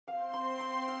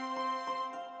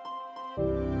Hello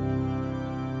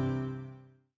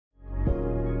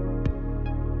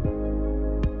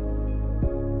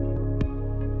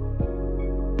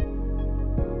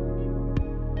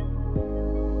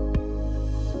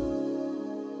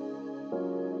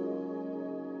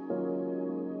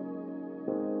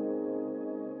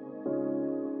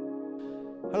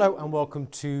and welcome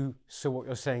to So What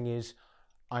You're Saying Is.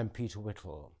 I'm Peter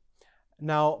Whittle.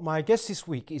 Now, my guest this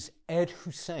week is Ed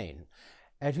Husain.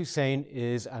 Ed Husain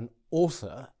is an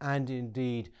author and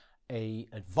indeed an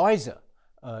advisor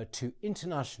to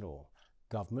international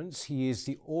governments. He is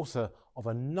the author of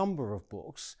a number of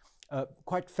books,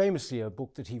 quite famously a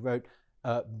book that he wrote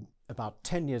about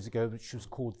 10 years ago, which was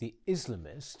called The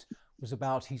Islamist, was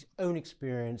about his own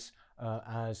experience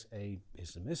as an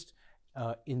Islamist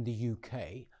in the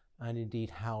UK, and indeed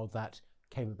how that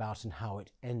came about and how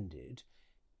it ended.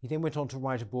 He then went on to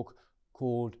write a book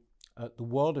called The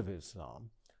World of Islam.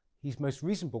 His most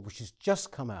recent book, which has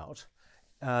just come out,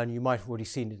 and you might have already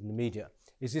seen it in the media,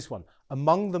 is this one,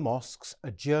 Among the Mosques, A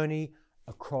Journey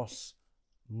Across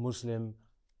Muslim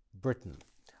Britain.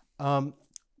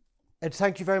 Ed,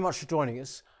 thank you very much for joining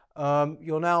us.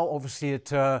 You're now obviously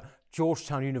at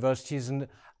Georgetown University as an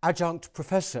adjunct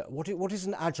professor. What is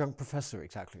an adjunct professor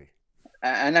exactly?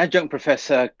 An adjunct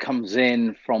professor comes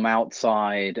in from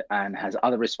outside and has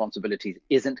other responsibilities,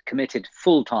 isn't committed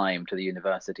full-time to the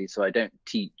university. So I don't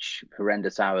teach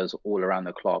horrendous hours all around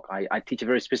the clock. I teach a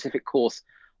very specific course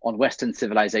on Western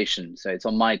civilization. So it's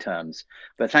on my terms.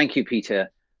 But thank you, Peter,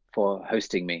 for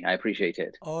hosting me. I appreciate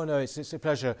it. Oh, no, it's a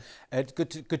pleasure. Ed,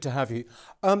 good to have you.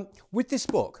 With this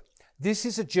book, this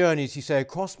is a journey, as you say,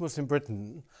 across Muslim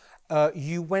Britain.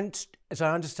 You went, as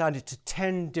I understand it, to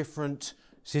 10 different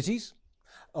cities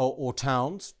or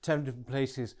towns, 10 different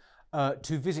places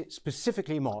to visit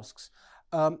specifically mosques.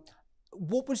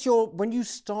 What was when you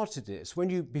started this,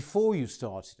 before you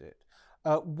started it,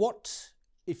 what,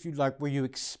 if you like, were you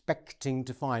expecting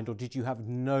to find, or did you have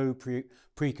no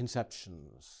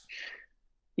preconceptions?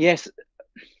 Yes,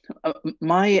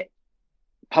 my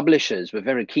publishers were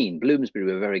very keen, Bloomsbury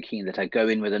were very keen that I go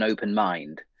in with an open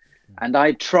mind. And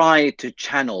I try to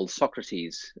channel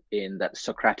Socrates in that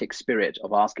Socratic spirit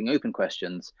of asking open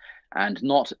questions and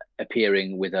not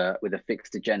appearing with a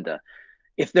fixed agenda.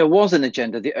 If there was an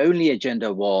agenda, the only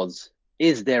agenda was,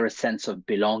 is there a sense of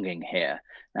belonging here?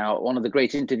 Now, one of the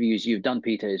great interviews you've done,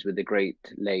 Peter, is with the great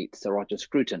late Sir Roger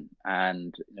Scruton.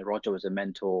 And Roger was a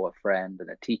mentor, a friend, and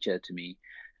a teacher to me.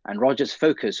 And Roger's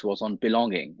focus was on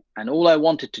belonging. And all I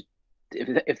wanted to,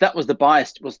 if that was the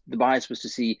bias, was to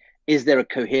see, is there a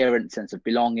coherent sense of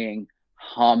belonging,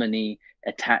 harmony,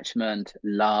 attachment,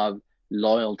 love,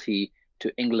 loyalty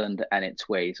to England and its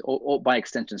ways, or by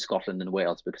extension Scotland and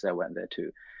Wales, because I went there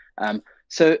too.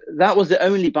 So that was the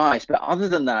only bias. But other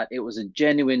than that, it was a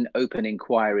genuine open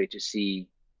inquiry to see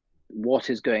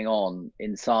what is going on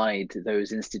inside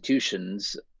those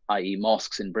institutions, i.e.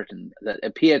 mosques in Britain, that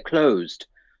appear closed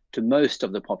to most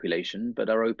of the population, but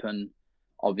are open,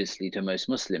 obviously, to most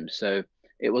Muslims. So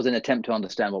it was an attempt to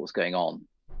understand what was going on.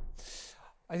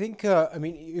 I think, I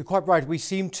mean, you're quite right. We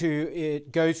seem to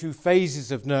go through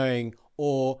phases of knowing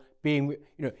or being,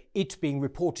 it being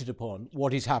reported upon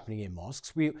what is happening in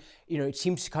mosques. It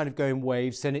seems to kind of go in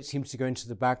waves, then it seems to go into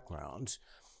the background.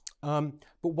 But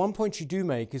one point you do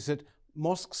make is that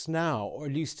mosques now, or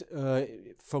at least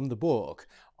from the book,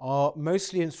 are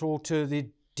mostly enthralled to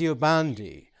the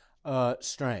Dewsbury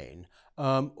strain.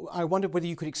 I wondered whether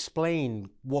you could explain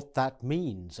what that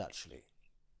means, actually.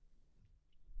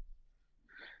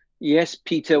 Yes,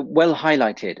 Peter, well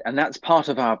highlighted. And that's part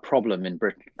of our problem in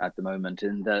Britain at the moment,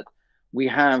 in that we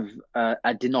have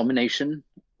a denomination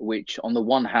which, on the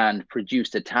one hand,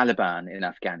 produced a Taliban in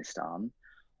Afghanistan,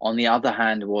 on the other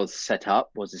hand, was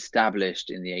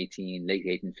established in the late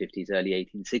 1850s, early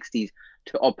 1860s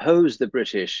to oppose the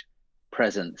British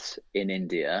presence in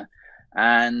India,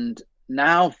 and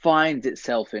now finds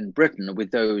itself in Britain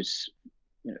with those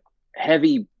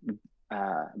heavy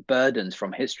burdens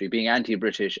from history, being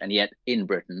anti-British and yet in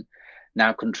Britain,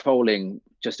 now controlling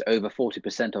just over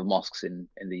 40% of mosques in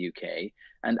the UK,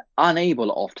 and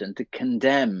unable often to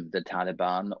condemn the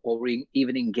Taliban or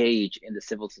even engage in the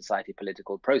civil society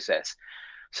political process.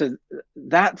 So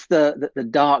that's the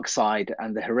dark side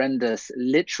and the horrendous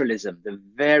literalism, the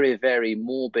very, very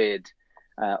morbid,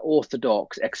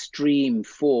 orthodox, extreme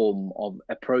form of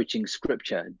approaching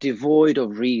scripture, devoid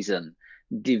of reason,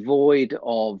 devoid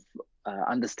of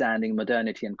understanding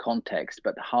modernity and context,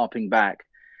 but harping back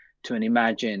to an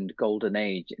imagined golden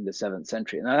age in the 7th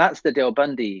century. Now that's the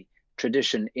Deobandi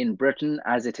tradition in Britain,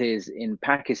 as it is in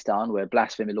Pakistan, where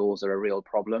blasphemy laws are a real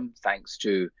problem, thanks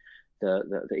to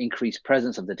the increased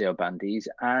presence of the Deobandis,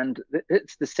 and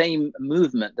it's the same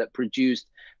movement that produced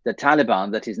the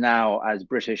Taliban that is now, as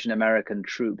British and American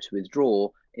troops withdraw,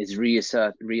 is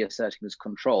reasserting this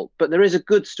control. But there is a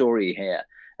good story here,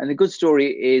 and the good story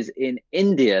is in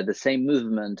India, the same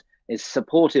movement is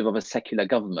supportive of a secular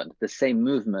government. The same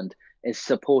movement is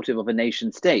supportive of a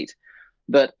nation state.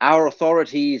 But our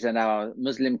authorities and our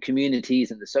Muslim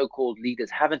communities and the so-called leaders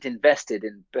haven't invested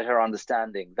in better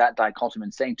understanding that dichotomy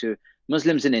and saying to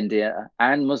Muslims in India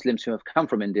and Muslims who have come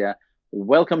from India,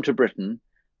 welcome to Britain.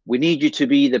 We need you to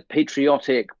be the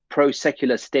patriotic,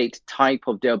 pro-secular state type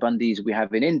of Deobandis we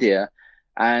have in India.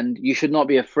 And you should not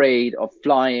be afraid of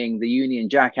flying the Union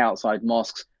Jack outside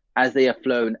mosques as they are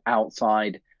flown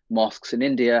outside mosques in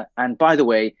India. And by the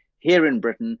way, here in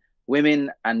Britain,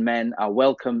 women and men are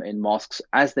welcome in mosques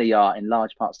as they are in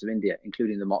large parts of India,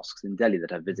 including the mosques in Delhi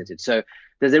that I've visited. So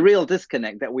there's a real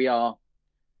disconnect that we are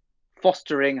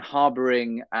fostering,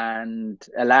 harboring, and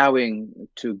allowing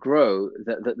to grow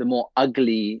the more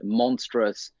ugly,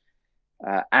 monstrous,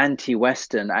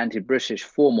 anti-Western, anti-British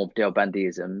form of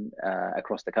Deobandism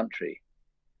across the country.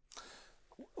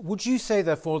 Would you say,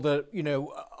 therefore, that, you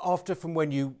know, after from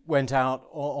when you went out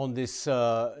on this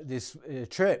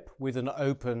trip with an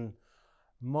open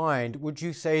mind, would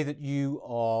you say that you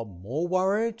are more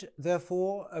worried,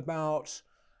 therefore, about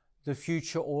the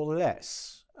future or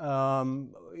less?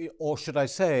 Or should I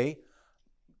say,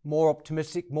 more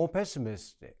optimistic, more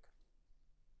pessimistic?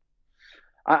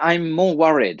 I'm more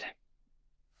worried.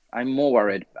 I'm more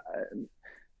worried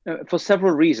for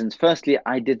several reasons. Firstly,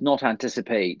 I did not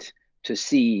anticipate to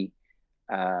see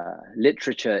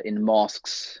literature in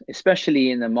mosques,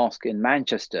 especially in the mosque in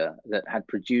Manchester that had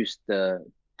produced the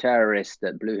terrorist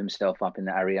that blew himself up in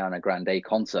the Ariana Grande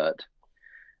concert.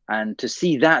 And to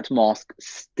see that mosque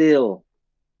still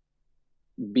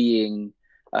being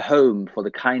a home for the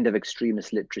kind of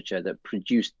extremist literature that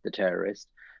produced the terrorist,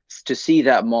 to see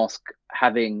that mosque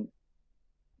having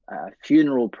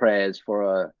funeral prayers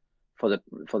for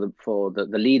the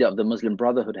leader of the Muslim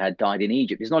Brotherhood had died in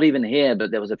Egypt. He's not even here,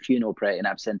 but there was a funeral prayer in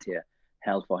absentia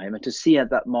held for him. And to see at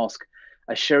that mosque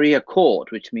a Sharia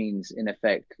court, which means in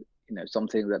effect, you know,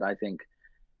 something that I think,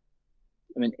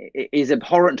 I mean, it is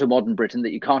abhorrent to modern Britain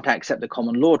that you can't accept the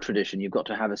common law tradition. You've got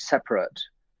to have a separate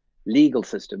legal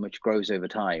system which grows over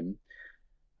time.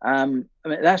 I mean,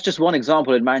 that's just one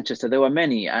example in Manchester. There were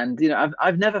many, and you know,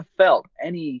 I've never felt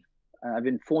any. I've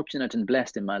been fortunate and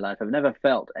blessed in my life. I've never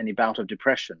felt any bout of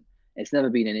depression. It's never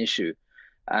been an issue,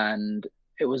 and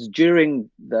it was during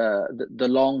the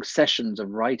long sessions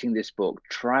of writing this book,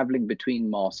 traveling between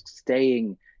mosques,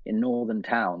 staying in northern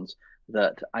towns,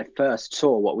 that I first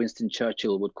saw what Winston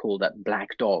Churchill would call that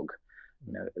black dog,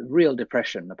 you know, real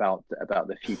depression about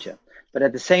the future. But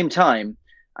at the same time,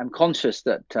 I'm conscious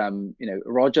that you know,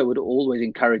 Roger would always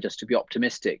encourage us to be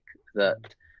optimistic, that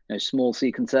you know, small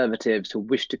c conservatives who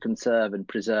wish to conserve and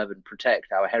preserve and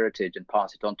protect our heritage and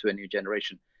pass it on to a new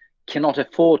generation cannot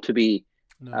afford to be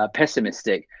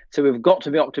pessimistic. So we've got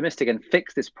to be optimistic and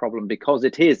fix this problem because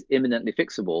it is imminently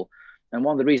fixable. And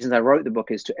one of the reasons I wrote the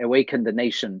book is to awaken the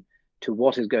nation to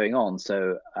what is going on.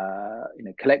 So you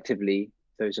know, collectively,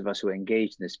 those of us who are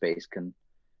engaged in this space can,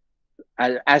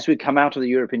 as we come out of the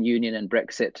European Union and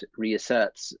Brexit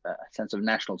reasserts a sense of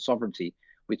national sovereignty,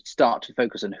 we start to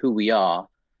focus on who we are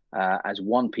as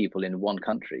one people in one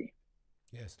country.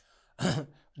 Yes,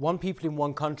 one people in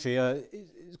one country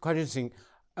is quite interesting,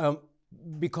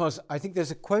 because I think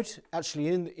there's a quote actually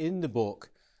in the book,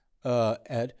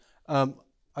 Ed.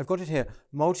 I've got it here.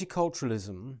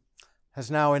 Multiculturalism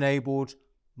has now enabled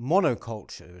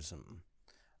monoculturalism.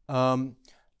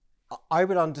 I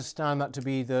would understand that to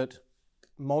be that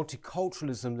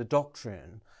multiculturalism, the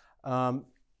doctrine,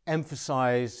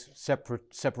 emphasize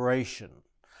separation.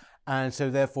 And so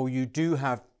therefore you do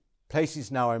have places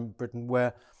now in Britain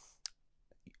where,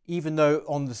 even though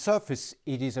on the surface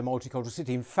it is a multicultural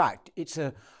city, in fact, it's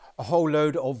a whole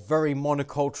load of very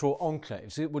monocultural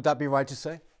enclaves. Would that be right to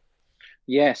say?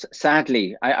 Yes,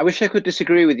 sadly. I wish I could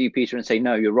disagree with you, Peter, and say,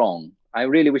 no, you're wrong. I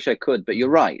really wish I could, but you're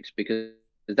right, because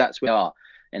that's where we are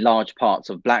in large parts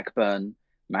of Blackburn,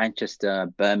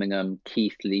 Manchester, Birmingham,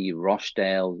 Keighley,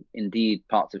 Rochdale, indeed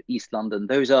parts of East London.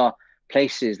 Those are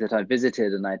places that I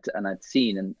visited and I'd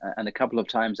seen, and a couple of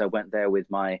times I went there with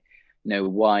my, you know,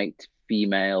 white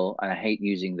female, and I hate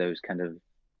using those kind of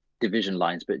division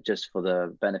lines, but just for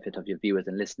the benefit of your viewers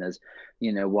and listeners,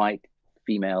 you know, white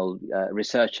female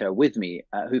researcher with me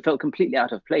who felt completely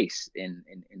out of place in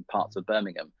parts of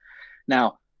Birmingham.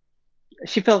 Now,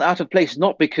 she felt out of place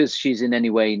not because she's in any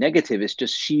way negative, it's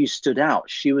just she stood out.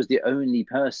 She was the only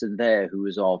person there who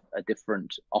was of a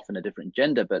different, often a different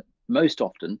gender, but most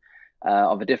often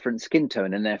of a different skin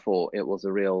tone, and therefore it was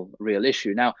a real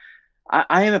issue. Now,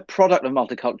 I am a product of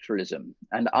multiculturalism,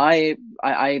 and I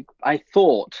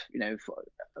thought, you know,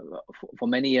 for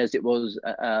many years it was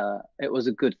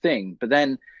a good thing. But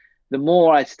then, the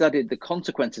more I studied the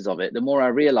consequences of it, the more I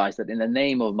realized that in the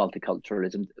name of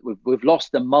multiculturalism, we've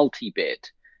lost the multi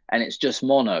bit, and it's just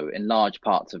mono in large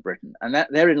parts of Britain. And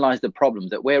that therein lies the problem: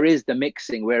 that where is the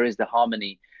mixing? Where is the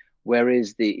harmony? Where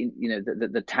is the, you know,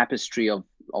 the tapestry of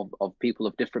people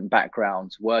of different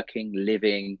backgrounds working,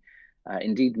 living,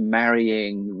 indeed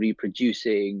marrying,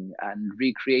 reproducing, and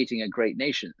recreating a great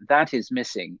nation? That is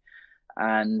missing.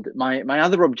 And my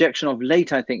other objection of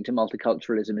late, I think, to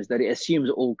multiculturalism is that it assumes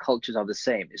all cultures are the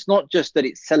same. It's not just that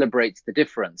it celebrates the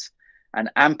difference and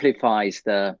amplifies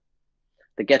the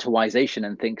ghettoization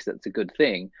and thinks that's a good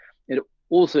thing. It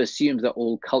also assumes that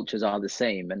all cultures are the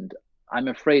same. And I'm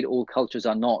afraid all cultures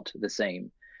are not the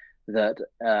same. That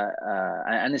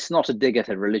and it's not a dig at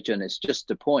a religion. It's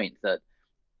just a point that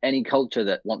any culture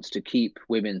that wants to keep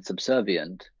women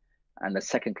subservient and as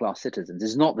second-class citizens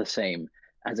is not the same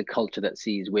as a culture that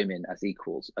sees women as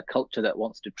equals. A culture that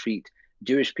wants to treat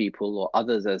Jewish people or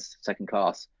others as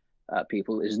second-class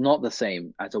people is not the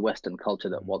same as a Western culture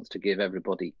that wants to give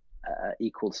everybody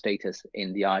equal status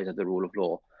in the eyes of the rule of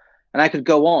law. And I could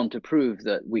go on to prove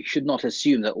that we should not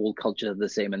assume that all cultures are the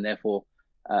same, and therefore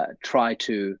try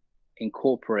to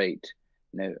incorporate,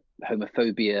 you know,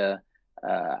 homophobia,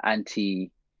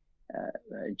 anti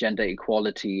gender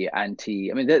equality,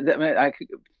 anti. I mean,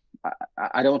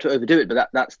 I don't want to overdo it, but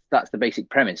that's the basic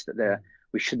premise, that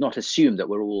we should not assume that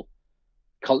we're all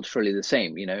culturally the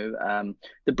same. You know,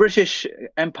 the British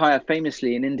Empire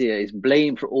famously in India is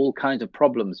blamed for all kinds of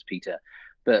problems, Peter.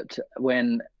 But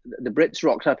when the Brits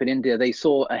rocked up in India, they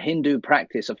saw a Hindu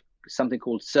practice of something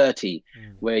called sati,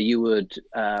 where you would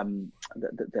the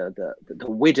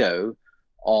widow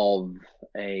of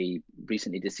a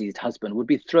recently deceased husband would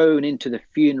be thrown into the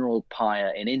funeral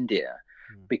pyre in India,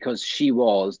 because she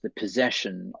was the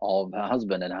possession of her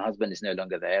husband, and her husband is no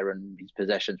longer there, and his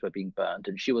possessions were being burnt,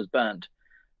 and she was burnt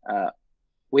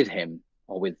with him,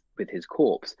 or with his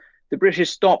corpse. The British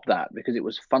stopped that because it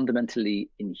was fundamentally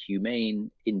inhumane,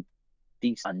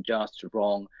 indecent, unjust,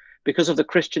 wrong, because of the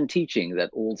Christian teaching that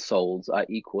all souls are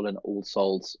equal and all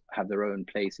souls have their own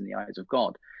place in the eyes of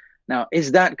God. Now,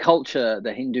 is that culture,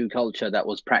 the Hindu culture that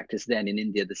was practiced then in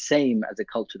India, the same as a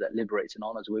culture that liberates and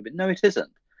honors women? No, it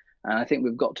isn't. And I think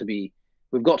we've got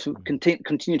to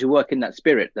continue to work in that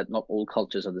spirit, that not all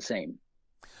cultures are the same.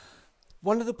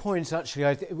 One of the points,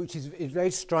 actually, which is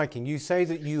very striking, you say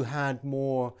that you had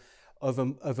more of a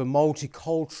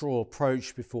multicultural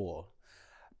approach before,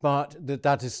 but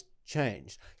that has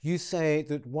changed. You say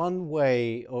that one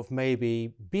way of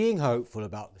maybe being hopeful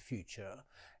about the future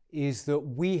is that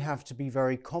we have to be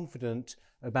very confident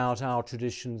about our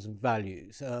traditions and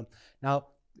values. Now,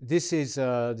 this is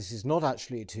not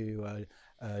actually to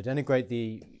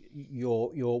denigrate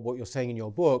what you're saying in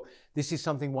your book. This is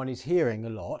something one is hearing a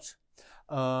lot,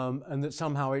 and that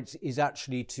somehow it is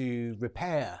actually to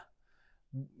repair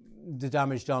the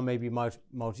damage done maybe by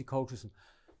multiculturalism.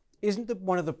 Isn't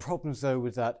one of the problems, though,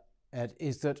 with that, Ed,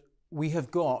 is that we have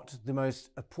got the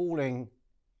most appalling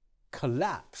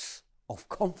collapse of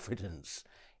confidence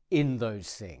in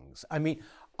those things? I mean,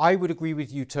 I would agree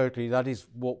with you totally, that is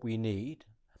what we need.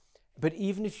 But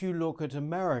even if you look at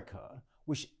America,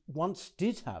 which once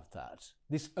did have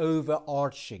this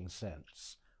overarching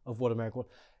sense of what America was,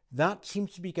 that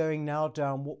seems to be going now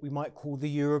down what we might call the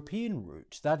European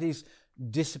route. That is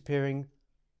disappearing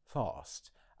fast.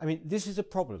 I mean, this is a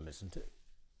problem, isn't it?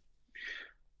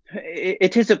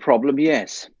 It is a problem,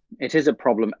 yes. It is a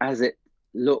problem as it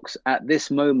looks at this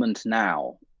moment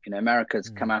now. You know, America's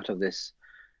come out of this,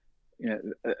 you know,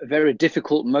 a very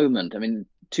difficult moment. I mean,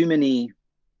 too many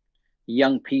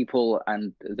young people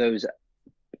and those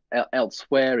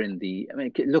elsewhere in the, I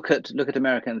mean, look at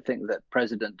America and think that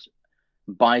President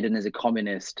Biden is a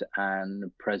communist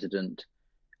and President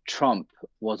Trump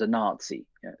was a Nazi.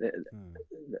 You know,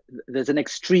 there's an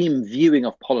extreme viewing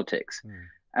of politics.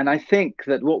 And I think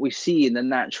that what we see in the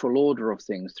natural order of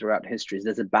things throughout history is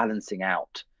there's a balancing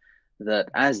out, that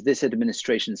as this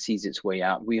administration sees its way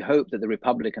out, we hope that the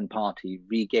Republican Party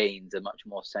regains a much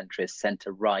more centrist,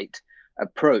 center-right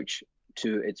approach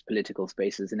to its political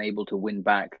spaces and able to win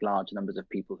back large numbers of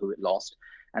people who it lost.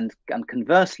 And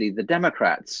conversely, the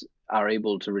Democrats are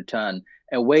able to return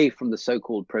away from the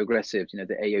so-called progressives, you know,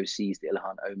 the AOCs, the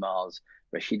Ilhan Omars,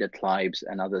 Rashida Tlaibs,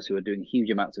 and others who are doing huge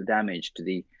amounts of damage to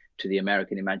the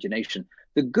American imagination.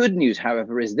 The good news,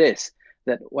 however, is this,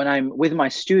 that when I'm with my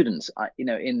students,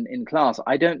 in class,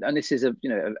 I don't, and this is a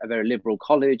very liberal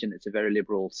college, and it's a very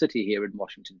liberal city here in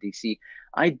Washington, D.C.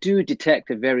 I do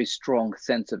detect a very strong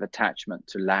sense of attachment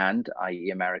to land, i.e.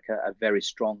 America, a very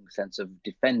strong sense of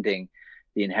defending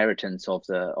the inheritance of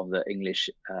the English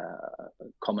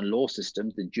common law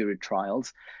system, the jury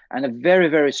trials, and a very,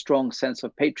 very strong sense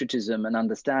of patriotism and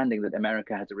understanding that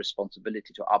America has a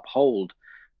responsibility to uphold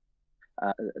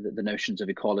the notions of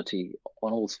equality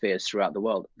on all spheres throughout the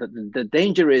world. The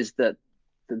danger is that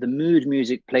the mood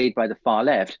music played by the far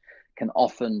left can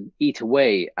often eat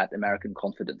away at American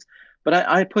confidence. But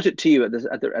I put it to you at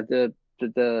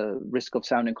the risk of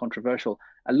sounding controversial,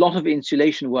 a lot of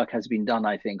insulation work has been done,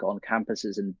 I think, on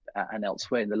campuses and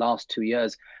elsewhere in the last 2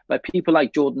 years by people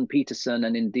like Jordan Peterson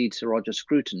and indeed Sir Roger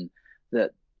Scruton,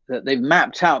 that they've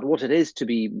mapped out what it is to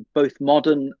be both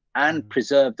modern and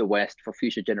preserve the West for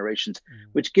future generations,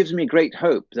 which gives me great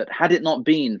hope that had it not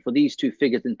been for these two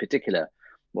figures in particular,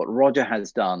 what Roger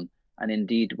has done, and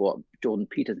indeed what Jordan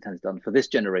Peterson has done for this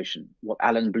generation, what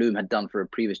Alan Bloom had done for a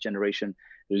previous generation,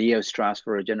 Leo Strauss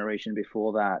for a generation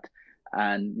before that,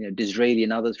 and Disraeli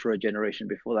and others for a generation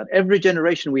before that. Every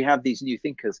generation we have these new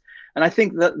thinkers. And I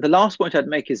think that the last point I'd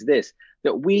make is this,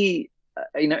 that we,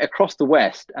 across the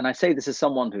West, and I say this as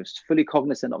someone who's fully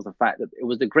cognizant of the fact that it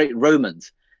was the great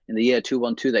Romans in the year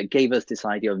 212 that gave us this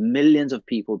idea of millions of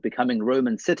people becoming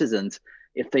Roman citizens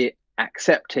if they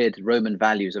accepted Roman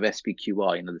values of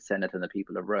SPQR, the Senate and the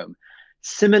people of Rome.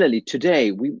 Similarly,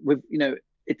 today, we've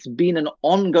it's been an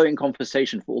ongoing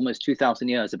conversation for almost 2,000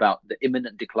 years about the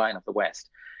imminent decline of the West.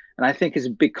 And I think it's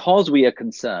because we are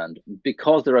concerned,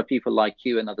 because there are people like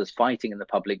you and others fighting in the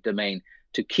public domain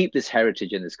to keep this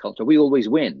heritage and this culture, we always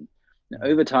win.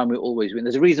 Over time, we always win.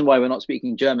 There's a reason why we're not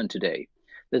speaking German today.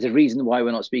 There's a reason why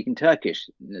we're not speaking Turkish.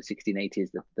 In the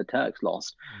 1680s, the Turks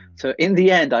lost. So in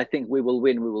the end, I think we will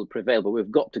win, we will prevail, but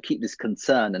we've got to keep this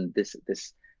concern and this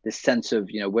sense of,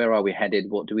 where are we headed?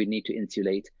 What do we need to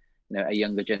insulate, a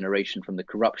younger generation from the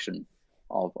corruption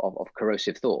of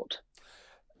corrosive thought?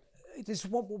 There's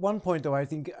one point, though, I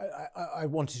think I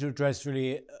wanted to address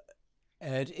really,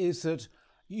 Ed, is that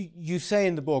you say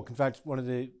in the book, in fact, one of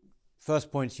the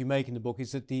first points you make in the book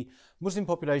is that the Muslim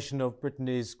population of Britain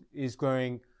is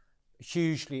growing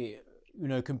hugely,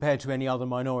 compared to any other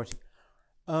minority.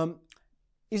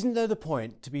 Isn't there the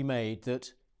point to be made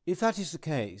that if that is the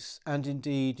case, and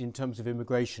indeed in terms of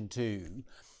immigration too,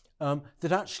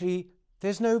 that actually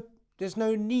there's no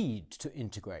need to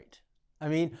integrate? I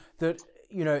mean, that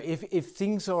if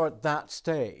things are at that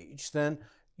stage, then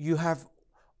you have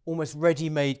almost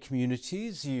ready-made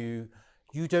communities. You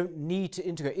don't need to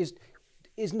integrate.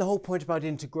 Isn't the whole point about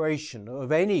integration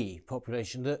of any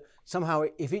population that somehow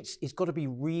if it's got to be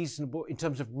reasonable in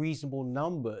terms of reasonable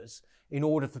numbers in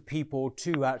order for people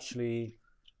to actually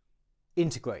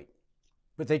integrate,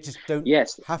 but they just don't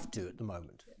have to at the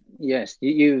moment? Yes,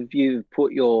 you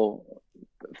put your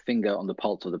finger on the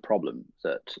pulse of the problem,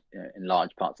 that in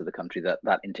large parts of the country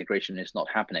that integration is not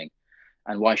happening.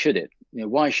 And why should it?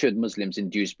 Why should Muslims in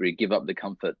Dewsbury give up the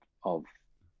comfort of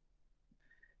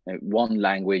one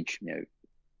language,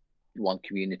 one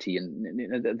community, and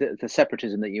the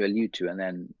separatism that you allude to, and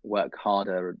then work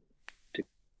harder to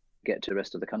get to the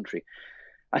rest of the country?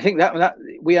 I think that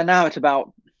we are now at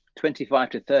about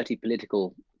 25 to 30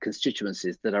 political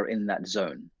constituencies that are in that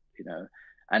zone,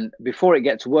 and before it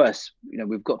gets worse,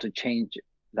 we've got to change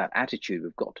that attitude.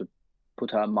 We've got to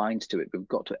put our minds to it. We've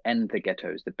got to end the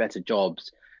ghettos, the better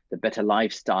jobs, the better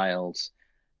lifestyles,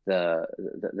 the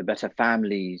better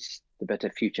families, the better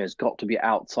future has got to be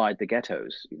outside the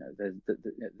ghettos.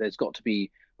 There's got to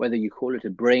be, whether you call it a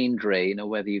brain drain or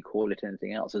whether you call it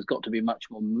anything else, there's got to be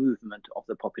much more movement of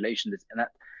the population, and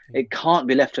that it can't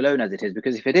be left alone as it is,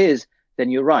 because if it is, then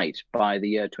you're right. By the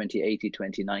year 2080,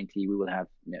 2090, we will have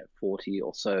 40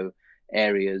 or so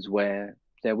areas where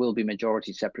there will be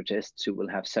majority separatists who will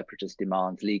have separatist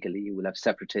demands legally. You will have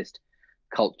separatist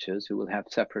cultures who will have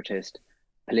separatist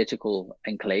political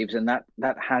enclaves, and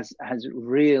that has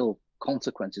real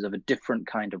consequences of a different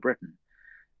kind of Britain.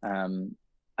 And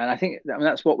I think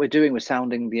that's what we're doing. We're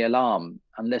sounding the alarm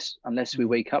unless we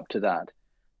wake up to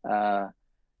that.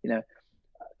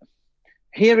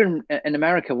 Here in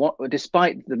America,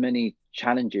 despite the many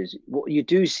challenges, what you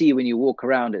do see when you walk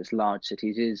around its large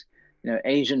cities is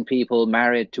Asian people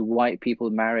married to white people,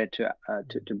 married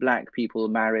to black people,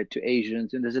 married to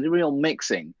Asians, and there's a real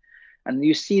mixing. And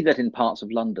you see that in parts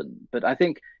of London. But I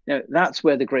think that's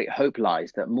where the great hope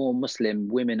lies, that more Muslim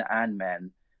women and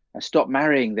men stop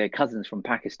marrying their cousins from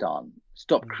Pakistan,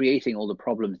 stop creating all the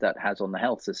problems that has on the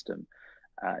health system,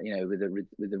 with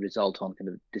the result on kind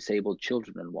of disabled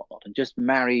children and whatnot, and just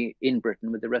marry in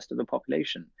Britain with the rest of the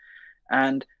population.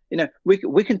 And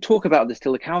we can talk about this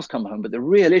till the cows come home, but the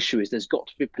real issue is there's got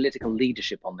to be political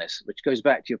leadership on this, which goes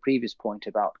back to your previous point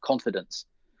about confidence.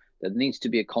 There needs to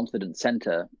be a confidence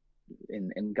center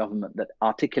in government that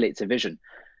articulates a vision.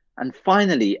 And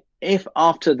finally, if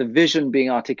after the vision being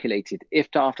articulated, if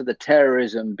after the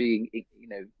terrorism being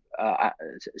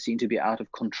seen to be out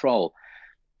of control,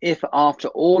 if after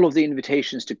all of the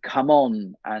invitations to come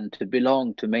on and to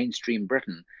belong to mainstream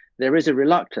Britain, there is a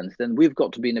reluctance, then we've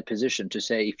got to be in a position to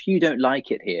say, if you don't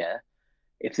like it here,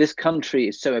 if this country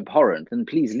is so abhorrent, then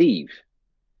please leave.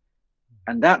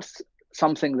 And that's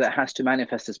something that has to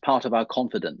manifest as part of our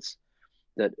confidence,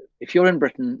 that if you're in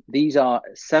Britain, these are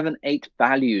 7, 8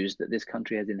 values that this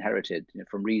country has inherited,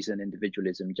 from reason,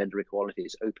 individualism, gender equality,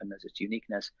 its openness, its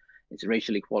uniqueness, its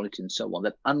racial equality, and so on,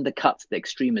 that undercuts the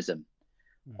extremism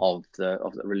of the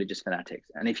religious fanatics.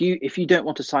 And if you don't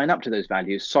want to sign up to those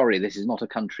values, sorry, this is not a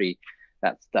country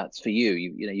that's for you.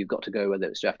 You've got to go, whether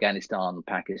it's to Afghanistan,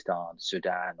 Pakistan,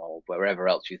 Sudan, or wherever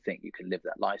else you think you can live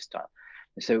that lifestyle.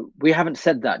 So we haven't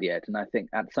said that yet, and I think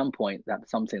at some point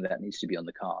that's something that needs to be on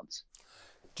the cards.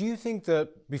 Do you think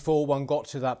that before one got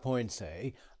to that point,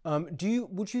 say,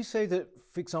 would you say that,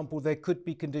 for example, there could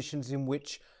be conditions in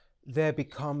which there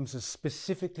becomes a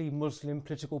specifically Muslim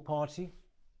political party?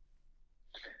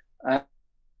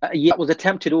 Yeah, it was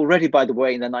attempted already, by the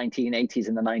way, in the 1980s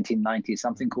and the 1990s.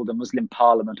 Something called the Muslim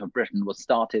Parliament of Britain was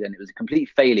started, and it was a complete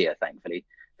failure, thankfully.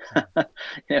 It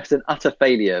was an utter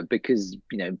failure because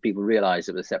people realized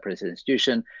it was a separatist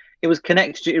institution. It was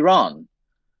connected to Iran.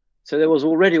 So there was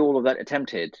already all of that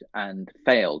attempted and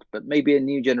failed, but maybe a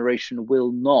new generation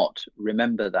will not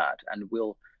remember that and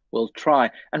will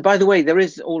try. And by the way, there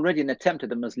is already an attempt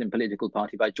at a Muslim political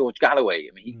party by George Galloway.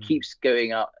 I mean, he keeps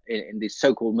going up in these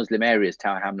so-called Muslim areas,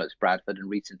 Tower Hamlets, Bradford, and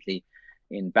recently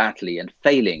in Batley, and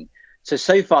failing. So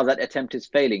far that attempt is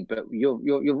failing, but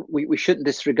we shouldn't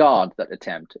disregard that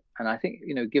attempt. And I think,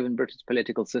 given Britain's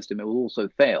political system, it will also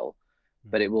fail,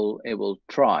 but it will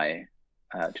try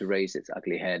to raise its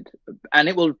ugly head, and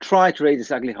it will try to raise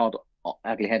its ugly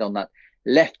head on that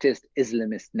leftist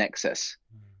Islamist nexus.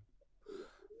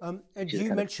 And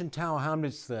you mentioned Tower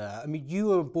Hamlets there. I mean, you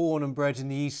were born and bred in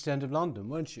the East End of London,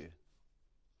 weren't you?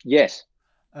 Yes.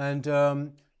 And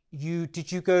you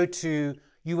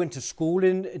went to school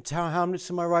in Tower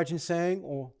Hamlets, am I right in saying?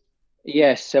 Or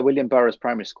yes, Sir William Burroughs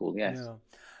Primary School. Yes.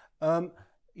 Yeah.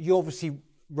 You obviously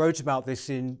wrote about this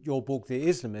in your book, The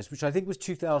Islamist, which I think was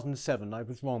 2007. I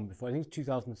was wrong before. I think it's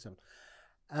 2007.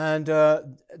 And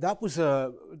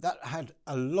that had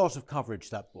a lot of coverage,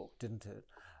 that book, didn't it?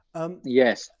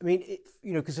 Yes. I mean,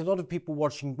 because a lot of people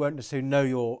watching won't necessarily know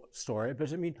your story,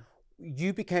 but I mean,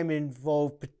 you became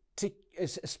involved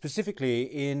specifically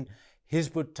in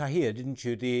Hizb ut-Tahrir, didn't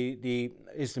you? The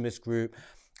Islamist group.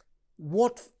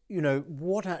 What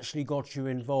actually got you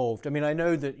involved? I mean, I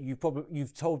know that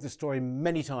you've told the story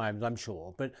many times, I'm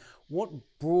sure, but what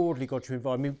broadly got you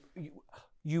involved? I mean,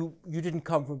 you didn't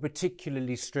come from a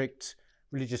particularly strict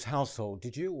religious household,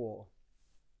 did you? Or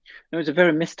no, it's a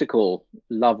very mystical,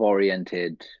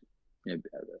 love-oriented, the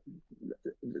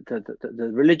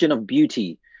religion of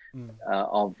beauty,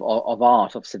 of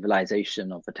art, of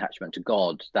civilization, of attachment to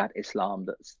God. That Islam,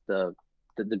 that's the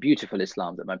beautiful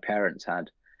Islam that my parents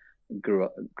had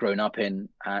grown up in.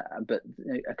 But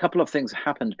a couple of things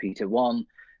happened, Peter. One,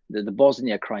 the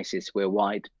Bosnia crisis, where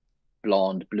white,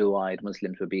 blonde, blue-eyed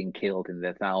Muslims were being killed in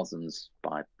their thousands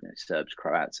by Serbs,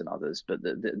 Croats, and others. But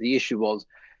the issue was,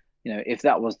 if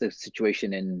that was the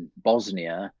situation in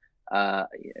Bosnia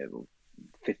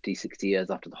 50, 60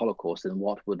 years after the Holocaust, then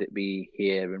what would it be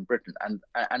here in Britain?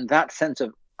 And that sense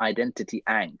of identity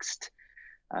angst,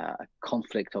 a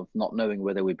conflict of not knowing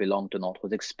whether we belonged or not,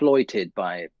 was exploited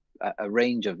by a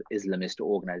range of Islamist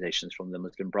organizations, from the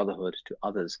Muslim Brotherhood to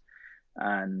others.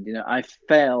 And I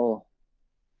fell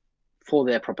for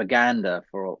their propaganda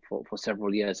for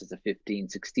several years as a 15,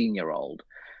 16-year-old.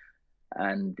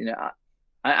 And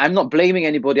I'm not blaming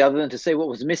anybody, other than to say what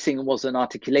was missing was an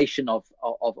articulation of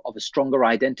a stronger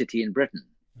identity in Britain,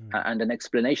 and an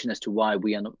explanation as to why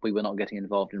we were not getting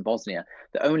involved in Bosnia.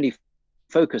 The only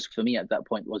focus for me at that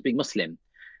point was being Muslim.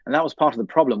 And that was part of the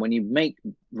problem. When you make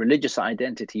religious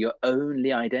identity your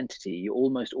only identity, you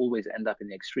almost always end up in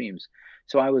the extremes.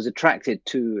 So I was attracted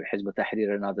to Hizb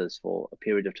ut-Tahrir and others for a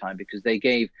period of time, because they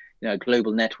gave a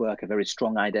global network, a very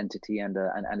strong identity, and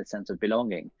a sense of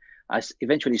belonging. I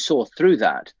eventually saw through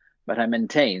that, but I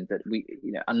maintain that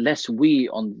unless we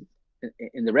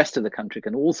in the rest of the country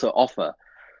can also offer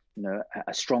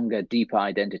a stronger, deeper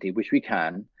identity, which we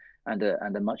can, and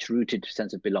a much rooted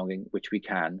sense of belonging, which we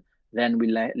can, then we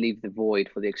leave the void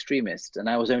for the extremists. And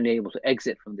I was only able to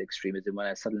exit from the extremism when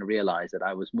I suddenly realized that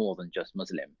I was more than just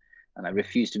Muslim, and I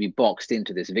refused to be boxed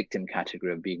into this victim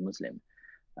category of being Muslim.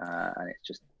 And it's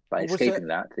just by escaping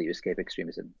that you escape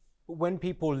extremism. When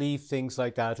people leave things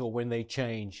like that, or when they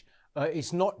change,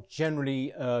 it's not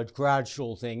generally a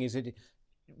gradual thing, is it?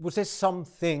 Was there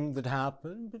something that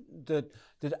happened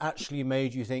that actually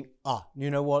made you think, you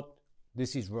know what,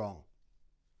 this is wrong?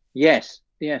 Yes,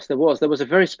 there was. There was a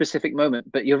very specific moment,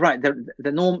 but you're right.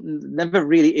 The norm never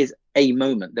really is a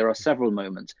moment. There are several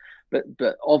moments, but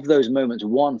of those moments,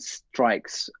 one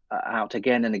strikes out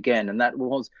again and again, and that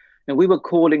was, we were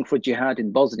calling for jihad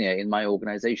in Bosnia in my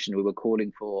organization. We were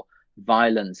calling for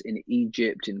violence in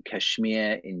Egypt, in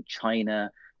Kashmir, in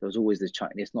China. There was always this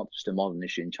China. It's not just a modern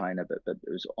issue in China, but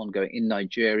it was ongoing in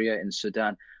Nigeria, in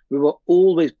Sudan. We were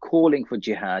always calling for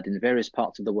jihad in various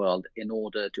parts of the world in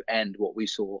order to end what we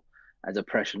saw as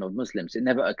oppression of Muslims. It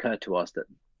never occurred to us that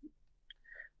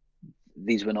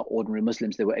these were not ordinary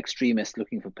Muslims. They were extremists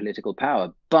looking for political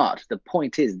power. But the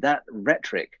point is that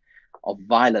rhetoric of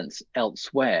violence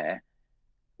elsewhere,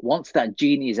 once that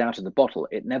genie is out of the bottle,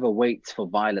 it never waits for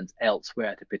violence elsewhere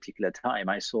at a particular time.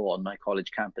 I saw on my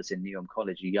college campus in Newnham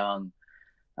College a young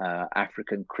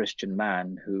African Christian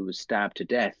man who was stabbed to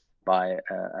death by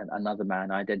another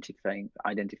man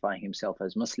identifying himself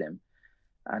as Muslim,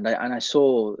 and I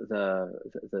saw the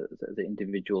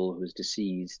individual who was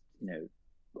deceased,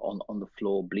 on the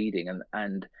floor bleeding,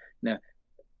 and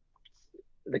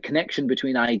the connection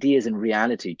between ideas and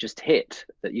reality just hit,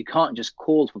 that you can't just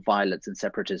call for violence and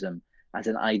separatism as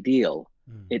an ideal.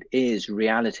 It is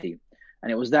reality.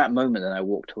 And it was that moment that I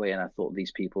walked away and I thought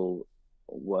these people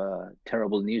were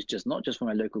terrible news, not just for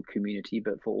my local community,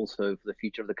 but also for the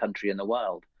future of the country and the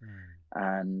world.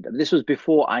 And this was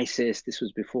before ISIS, this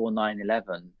was before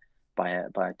 9/11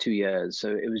 by 2 years. So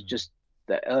it was just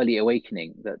the early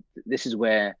awakening that this is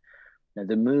where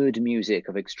the mood music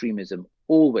of extremism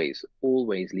always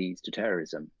leads to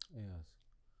terrorism.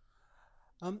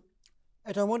 Yes.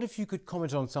 Ed, I wonder if you could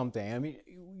comment on something. I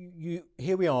mean,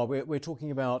 here we are, we're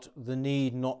talking about the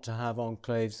need not to have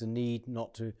enclaves, the need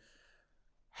not to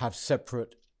have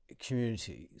separate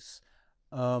communities,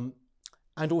 and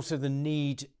also the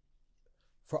need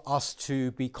for us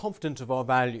to be confident of our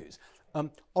values.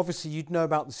 Obviously, you'd know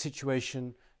about the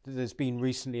situation that there's been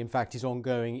recently, in fact, is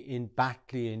ongoing in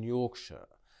Batley in Yorkshire.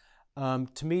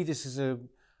 To me, this is a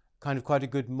kind of quite a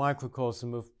good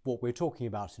microcosm of what we're talking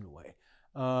about in a way.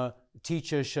 The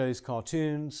teacher shows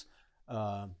cartoons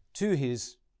to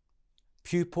his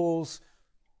pupils.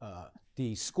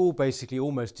 The school basically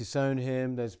almost disown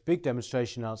him. There's a big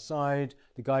demonstration outside.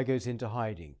 The guy goes into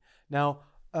hiding. Now,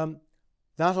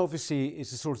 that obviously is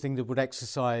the sort of thing that would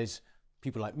exercise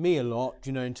people like me a lot,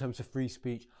 in terms of free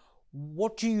speech.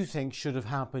 What do you think should have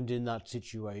happened in that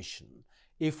situation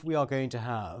if we are going to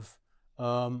have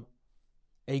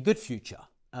a good future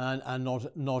and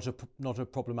not a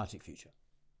problematic future?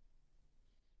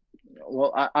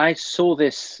 Well, I saw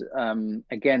this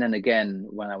again and again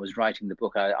when I was writing the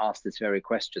book. I asked this very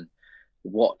question: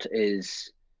 what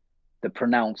is the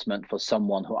pronouncement for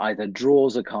someone who either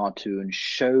draws a cartoon,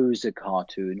 shows a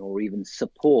cartoon, or even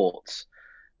supports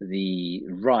the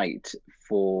right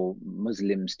for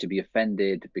Muslims to be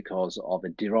offended because of a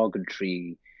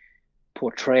derogatory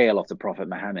portrayal of the Prophet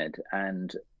Muhammad?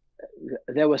 And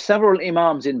there were several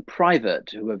imams in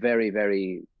private who were very,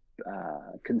 very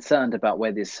concerned about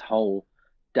where this whole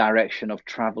direction of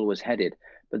travel was headed.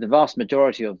 But the vast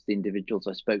majority of the individuals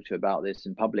I spoke to about this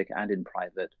in public and in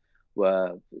private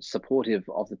were supportive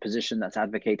of the position that's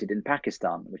advocated in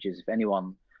Pakistan, which is if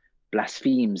anyone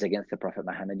blasphemes against the Prophet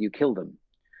Muhammad, you kill them.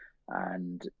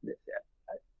 And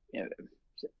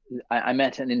I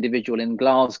met an individual in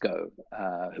Glasgow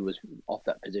who was of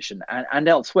that position, and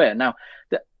elsewhere. Now,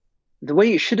 the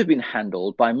way it should have been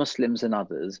handled by Muslims and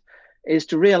others is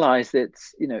to realize that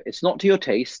it's not to your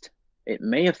taste. It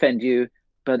may offend you,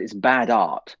 but it's bad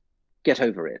art. Get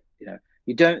over it.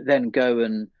 You don't then go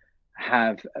and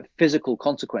have physical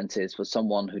consequences for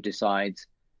someone who decides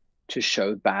to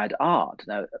show bad art.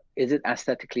 Now, is it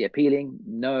aesthetically appealing?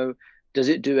 No. Does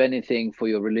it do anything for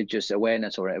your religious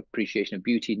awareness or appreciation of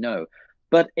beauty? No.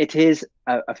 But it is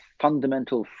a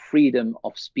fundamental freedom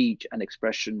of speech and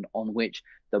expression on which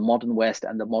the modern West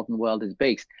and the modern world is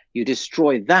based. You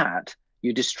destroy that,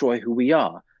 you destroy who we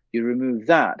are. You remove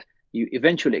that,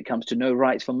 eventually it comes to no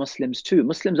rights for Muslims too.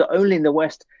 Muslims are only in the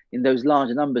West in those large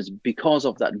numbers because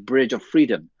of that bridge of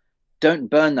freedom. Don't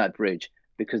burn that bridge,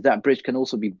 because that bridge can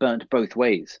also be burnt both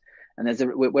ways. And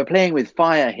we're playing with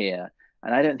fire here.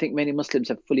 And I don't think many Muslims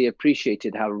have fully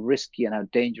appreciated how risky and how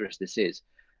dangerous this is.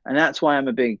 And that's why I'm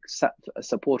a big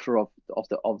supporter of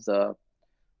the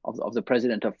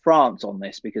president of France on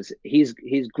this, because he's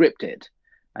gripped it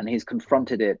and he's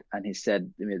confronted it, and he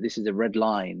said, this is a red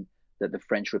line that the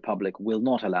French Republic will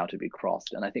not allow to be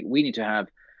crossed. And I think we need to have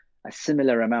a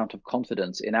similar amount of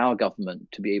confidence in our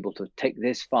government to be able to take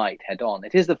this fight head on.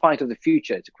 It is the fight of the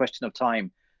future. It's a question of time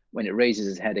when it raises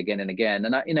its head again and again.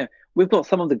 And we've got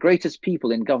some of the greatest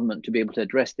people in government to be able to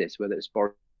address this, whether it's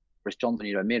Boris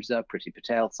Johnson, Mirza, Priti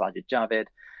Patel, Sajid Javid.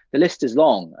 The list is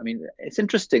long. I mean, it's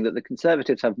interesting that the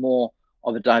Conservatives have more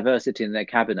of a diversity in their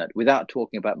cabinet without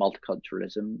talking about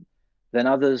multiculturalism than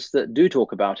others that do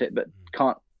talk about it but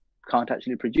can't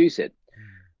actually produce it.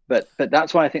 But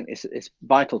that's why I think it's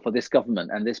vital for this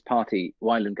government and this party,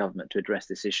 Wyland government, to address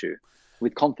this issue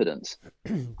with confidence.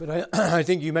 But I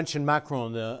think you mentioned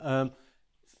Macron there.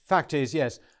 Fact is,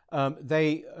 yes,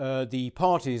 the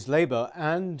parties, Labour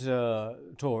and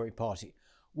Tory party,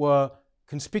 were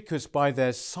conspicuous by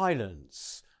their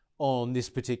silence on this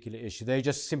particular issue. They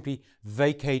just simply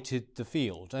vacated the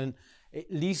field. And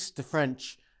at least the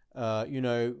French,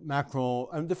 Macron,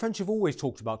 and the French have always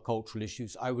talked about cultural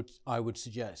issues, I would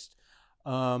suggest.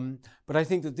 But I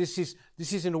think that this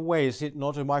is in a way, is it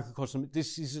not a microcosm?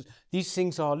 These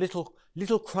things are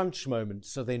little crunch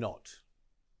moments, are they not?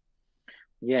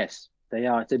 Yes, they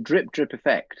are. It's a drip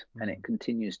effect, and it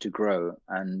continues to grow.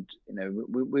 And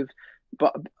we've.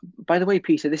 But by the way,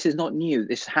 Peter, this is not new.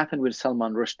 This happened with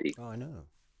Salman Rushdie. Oh, I know.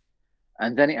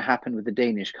 And then it happened with the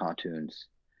Danish cartoons,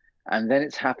 and then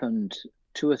it's happened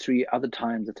 2 or 3 other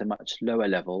times at a much lower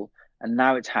level, and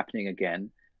now it's happening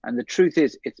again. And the truth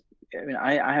is,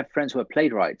 I have friends who are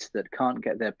playwrights that can't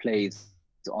get their plays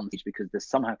on stage because they're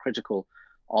somehow critical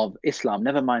of Islam,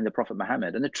 never mind the Prophet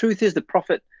Muhammad. And the truth is, the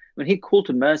Prophet, when he called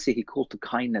to mercy, he called to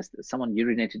kindness. That someone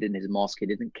urinated in his mosque, he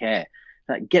didn't care.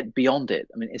 Like, get beyond it.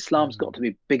 I mean, Islam's got to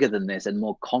be bigger than this and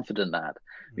more confident than that.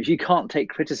 If you can't take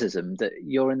criticism, that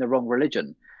you're in the wrong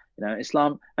religion.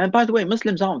 Islam. And by the way,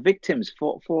 Muslims aren't victims.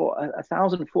 For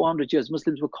 1,400 years,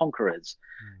 Muslims were conquerors.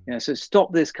 So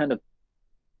stop this kind of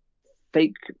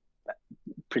fake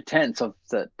pretense of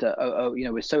that.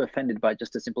 We're so offended by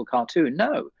just a simple cartoon.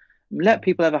 No, let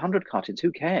people have 100 cartoons.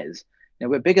 Who cares?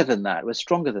 We're bigger than that. We're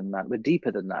stronger than that. We're deeper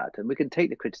than that, and we can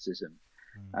take the criticism.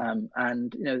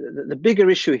 And the bigger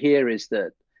issue here is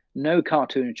that no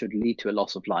cartoon should lead to a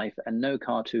loss of life, and no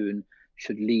cartoon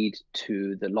should lead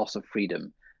to the loss of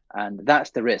freedom. And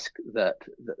that's the risk that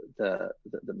the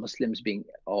Muslims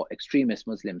or extremist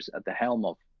Muslims at the helm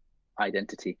of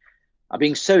identity are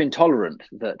being so intolerant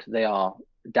that they are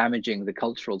damaging the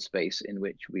cultural space in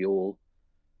which we all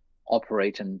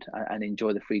operate and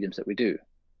enjoy the freedoms that we do.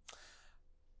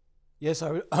 Yes,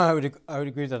 I would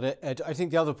agree with that, Ed. I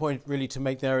think the other point really to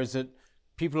make there is that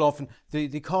people often,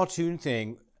 the cartoon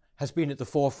thing has been at the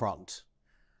forefront.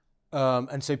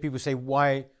 And so people say,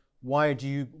 why are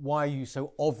you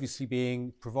so obviously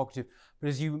being provocative? But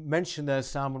as you mentioned there,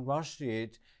 Salman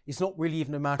Rushdie, it's not really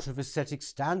even a matter of aesthetic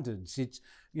standards. It's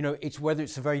whether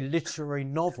it's a very literary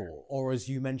novel, or as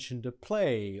you mentioned, a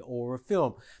play or a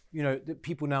film, that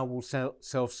people now will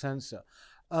self-censor.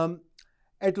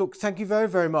 Ed, look, thank you very,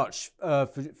 very much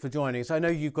for joining us. I know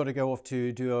you've got to go off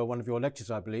to do one of your lectures,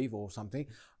 I believe, or something,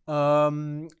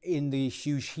 in the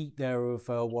huge heat there of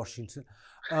Washington.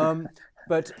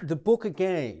 But the book,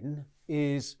 again,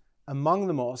 is Among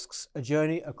the Mosques, A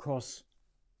Journey Across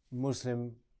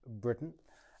Muslim Britain.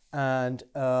 And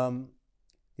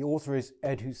the author is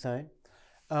Ed Husain.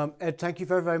 Ed, thank you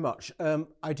very, very much.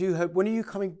 I do hope, when are you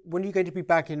going to be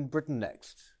back in Britain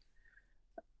next?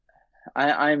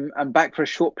 I'm back for a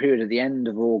short period at the end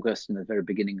of August and the very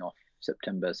beginning of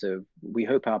September. So we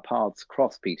hope our paths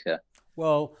cross, Peter.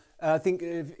 Well, I think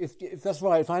if that's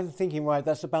right, if I'm thinking right,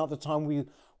 that's about the time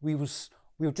we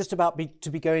were just about to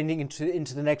be going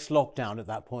into the next lockdown at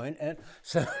that point. And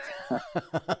so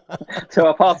so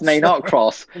our paths may not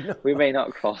cross. No. We may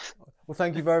not cross. Well,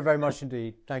 thank you very, very much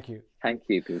indeed. Thank you. Thank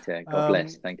you, Peter. God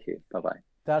bless. Thank you. Bye-bye.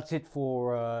 That's it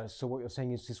for So What You're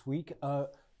Saying Is this week.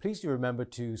 Please do remember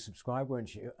to subscribe,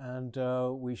 won't you? And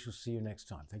we shall see you next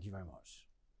time. Thank you very much.